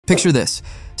Picture this.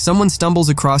 Someone stumbles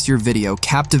across your video,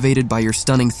 captivated by your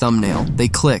stunning thumbnail. They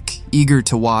click, eager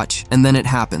to watch, and then it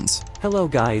happens. Hello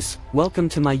guys, welcome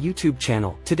to my YouTube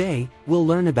channel. Today, we'll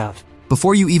learn about...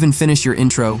 Before you even finish your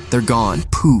intro, they're gone.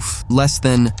 Poof. Less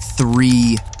than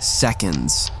 3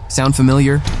 seconds. Sound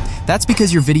familiar? That's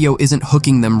because your video isn't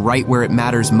hooking them right where it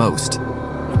matters most.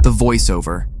 The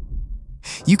voiceover.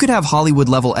 You could have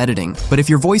Hollywood-level editing, but if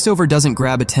your voiceover doesn't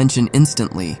grab attention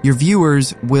instantly, your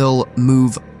viewers will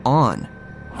move on.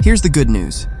 Here's the good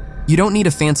news. You don't need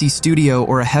a fancy studio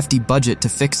or a hefty budget to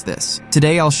fix this.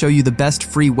 Today, I'll show you the best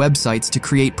free websites to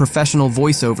create professional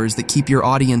voiceovers that keep your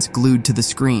audience glued to the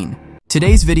screen.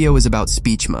 Today's video is about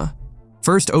Speechma.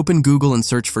 First, open Google and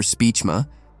search for Speechma.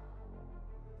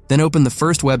 Then open the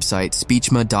first website,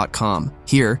 speechma.com.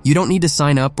 Here, you don't need to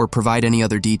sign up or provide any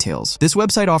other details. This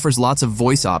website offers lots of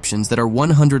voice options that are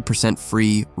 100%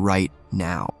 free right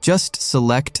now. Just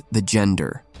select the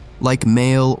gender, like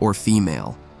male or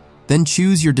female. Then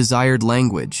choose your desired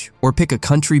language, or pick a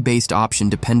country-based option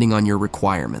depending on your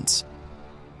requirements.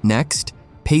 Next,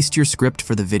 paste your script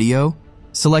for the video.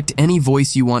 Select any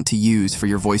voice you want to use for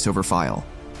your voiceover file.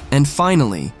 And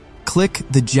finally, click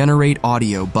the Generate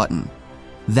Audio button.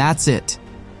 That's it.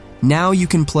 Now you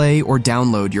can play or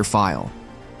download your file.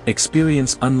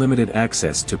 Experience unlimited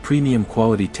access to premium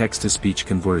quality text-to-speech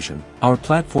conversion. Our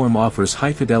platform offers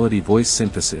high-fidelity voice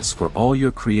synthesis for all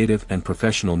your creative and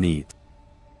professional needs.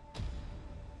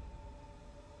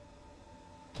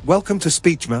 Welcome to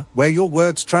Speechma, where your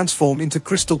words transform into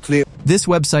crystal clear. This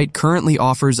website currently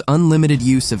offers unlimited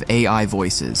use of AI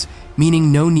voices,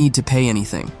 meaning no need to pay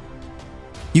anything.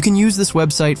 You can use this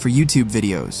website for YouTube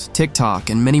videos, TikTok,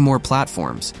 and many more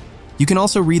platforms. You can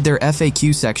also read their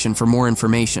FAQ section for more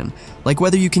information, like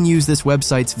whether you can use this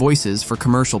website's voices for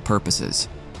commercial purposes.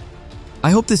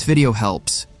 I hope this video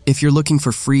helps if you're looking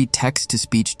for free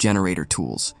text-to-speech generator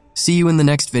tools. See you in the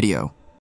next video.